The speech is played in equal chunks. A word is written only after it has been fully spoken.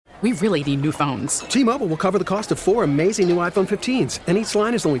We really need new phones. T-Mobile will cover the cost of 4 amazing new iPhone 15s, and each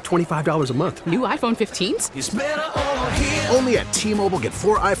line is only $25 a month. New iPhone 15s? It's better over here. Only at T-Mobile, get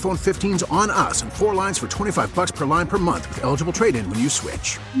 4 iPhone 15s on us and 4 lines for $25 per line per month with eligible trade-in when you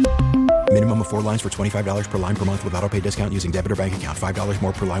switch. Minimum of 4 lines for $25 per line per month with autopay discount using debit or bank account. $5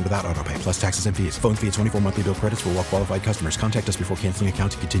 more per line without autopay, plus taxes and fees. Phone fee at 24 monthly bill credits for well-qualified customers. Contact us before canceling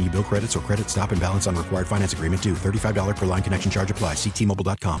account to continue bill credits or credit stop and balance on required finance agreement due. $35 per line connection charge applies. See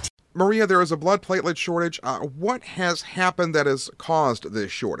T-Mobile.com. Maria, there is a blood platelet shortage. What has happened that has caused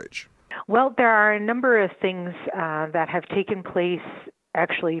this shortage? Well, there are a number of things that have taken place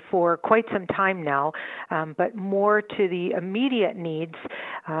actually for quite some time now, but more to the immediate needs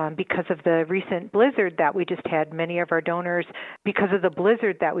because of the recent blizzard that we just had. Many of our donors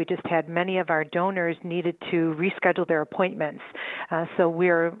needed to reschedule their appointments. So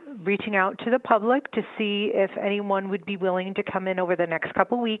we're reaching out to the public to see if anyone would be willing to come in over the next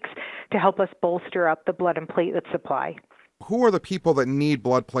couple weeks to help us bolster up the blood and platelet supply. Who are the people that need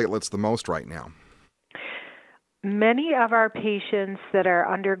blood platelets the most right now? Many of our patients that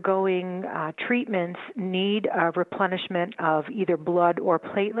are undergoing treatments need a replenishment of either blood or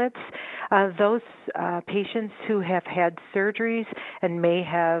platelets. Those patients who have had surgeries and may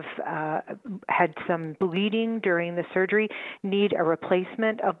have had some bleeding during the surgery need a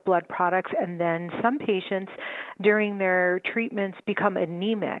replacement of blood products. And then some patients during their treatments become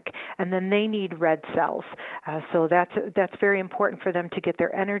anemic, and then they need red cells. So that's very important for them to get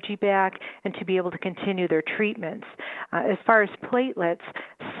their energy back and to be able to continue their treatments. As far as platelets,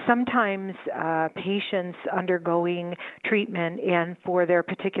 sometimes patients undergoing treatment and for their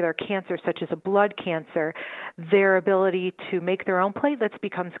particular cancer, such as a blood cancer, their ability to make their own platelets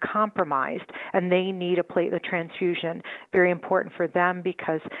becomes compromised, and they need a platelet transfusion. Very important for them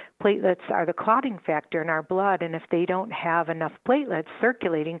because platelets are the clotting factor in our blood, and if they don't have enough platelets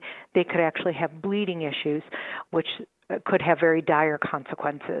circulating, they could actually have bleeding issues, which could have very dire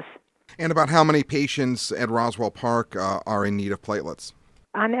consequences. And about how many patients at Roswell Park are in need of platelets?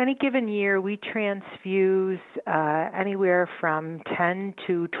 On any given year, we transfuse anywhere from 10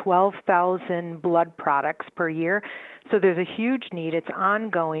 to 12,000 blood products per year. So there's a huge need. It's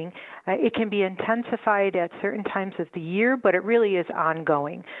ongoing. It can be intensified at certain times of the year, but it really is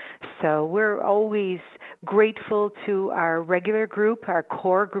ongoing. So we're always grateful to our regular group, our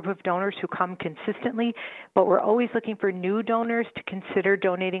core group of donors who come consistently, but we're always looking for new donors to consider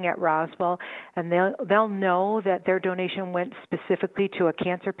donating at Roswell, and they'll know that their donation went specifically to a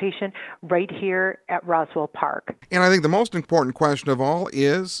cancer patient right here at Roswell Park. And I think the most important question of all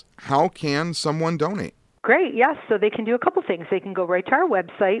is, how can someone donate? Great, yes. So they can do a couple things. They can go right to our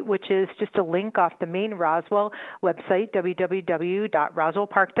website, which is just a link off the main Roswell website,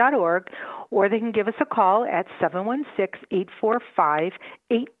 www.roswellpark.org, or they can give us a call at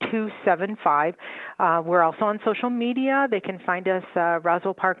 716-845-8275. We're also on social media. They can find us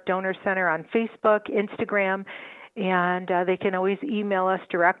Roswell Park Donor Center on Facebook, Instagram, and they can always email us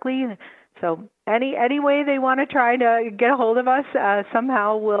directly. So any way they want to try to get a hold of us,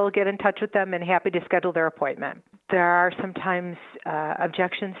 somehow we'll get in touch with them and happy to schedule their appointment. There are sometimes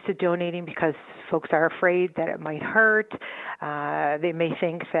objections to donating because folks are afraid that it might hurt. They may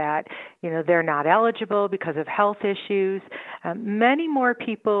think that, they're not eligible because of health issues. Many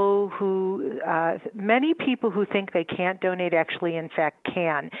people who think they can't donate actually, in fact,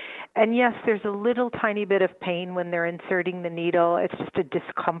 can. And yes, there's a little tiny bit of pain when they're inserting the needle. It's just a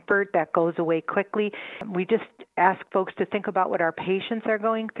discomfort that goes away quickly. We just ask folks to think about what our patients are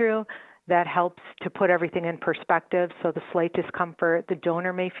going through. That helps to put everything in perspective, so the slight discomfort the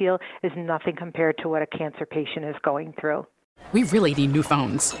donor may feel is nothing compared to what a cancer patient is going through. We really need new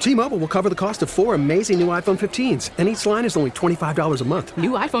phones. T-Mobile will cover the cost of 4 amazing new iPhone 15s, and each line is only $25 a month.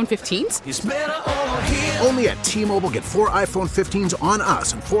 New iPhone 15s? It's better over here. Only at T-Mobile, get 4 iPhone 15s on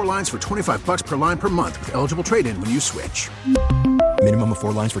us and 4 lines for $25 per line per month with eligible trade-in when you switch. Minimum of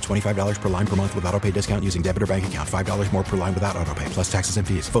 4 lines for $25 per line per month with autopay discount using debit or bank account. $5 more per line without autopay, plus taxes and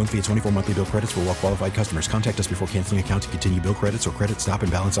fees. Phone fee at 24 monthly bill credits for well-qualified customers. Contact us before canceling account to continue bill credits or credit stop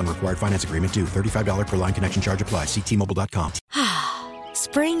and balance on required finance agreement due. $35 per line connection charge applies. See T-Mobile.com.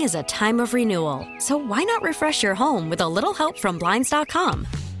 Spring is a time of renewal, so why not refresh your home with a little help from Blinds.com?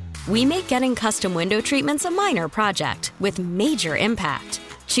 We make getting custom window treatments a minor project with major impact.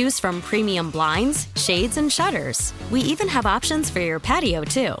 Choose from premium blinds, shades, and shutters. We even have options for your patio,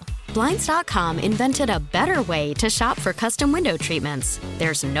 too. Blinds.com invented a better way to shop for custom window treatments.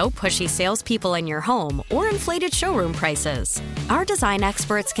 There's no pushy salespeople in your home or inflated showroom prices. Our design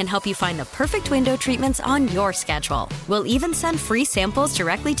experts can help you find the perfect window treatments on your schedule. We'll even send free samples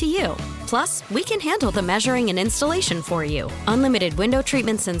directly to you. Plus, we can handle the measuring and installation for you. Unlimited window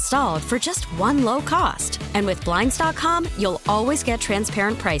treatments installed for just one low cost. And with Blinds.com, you'll always get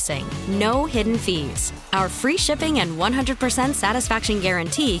transparent pricing. No hidden fees. Our free shipping and 100% satisfaction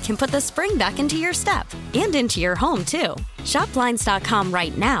guarantee can put the spring back into your step and into your home, too. Shop Blinds.com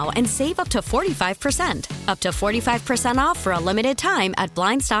right now and save up to 45%. Up to 45% off for a limited time at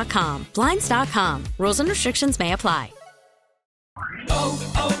Blinds.com. Blinds.com. Rules and restrictions may apply.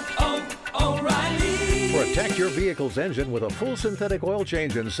 O'Reilly. Protect your vehicle's engine with a full synthetic oil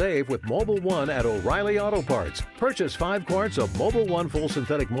change and save with Mobil 1 at O'Reilly Auto Parts. Purchase 5 quarts of Mobil 1 full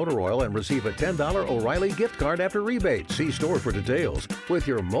synthetic motor oil and receive a $10 O'Reilly gift card after rebate. See store for details. With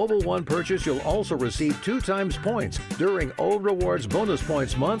your Mobil 1 purchase, you'll also receive 2 times points during O Rewards Bonus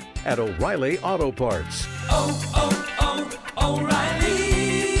Points Month at O'Reilly Auto Parts. O'Reilly.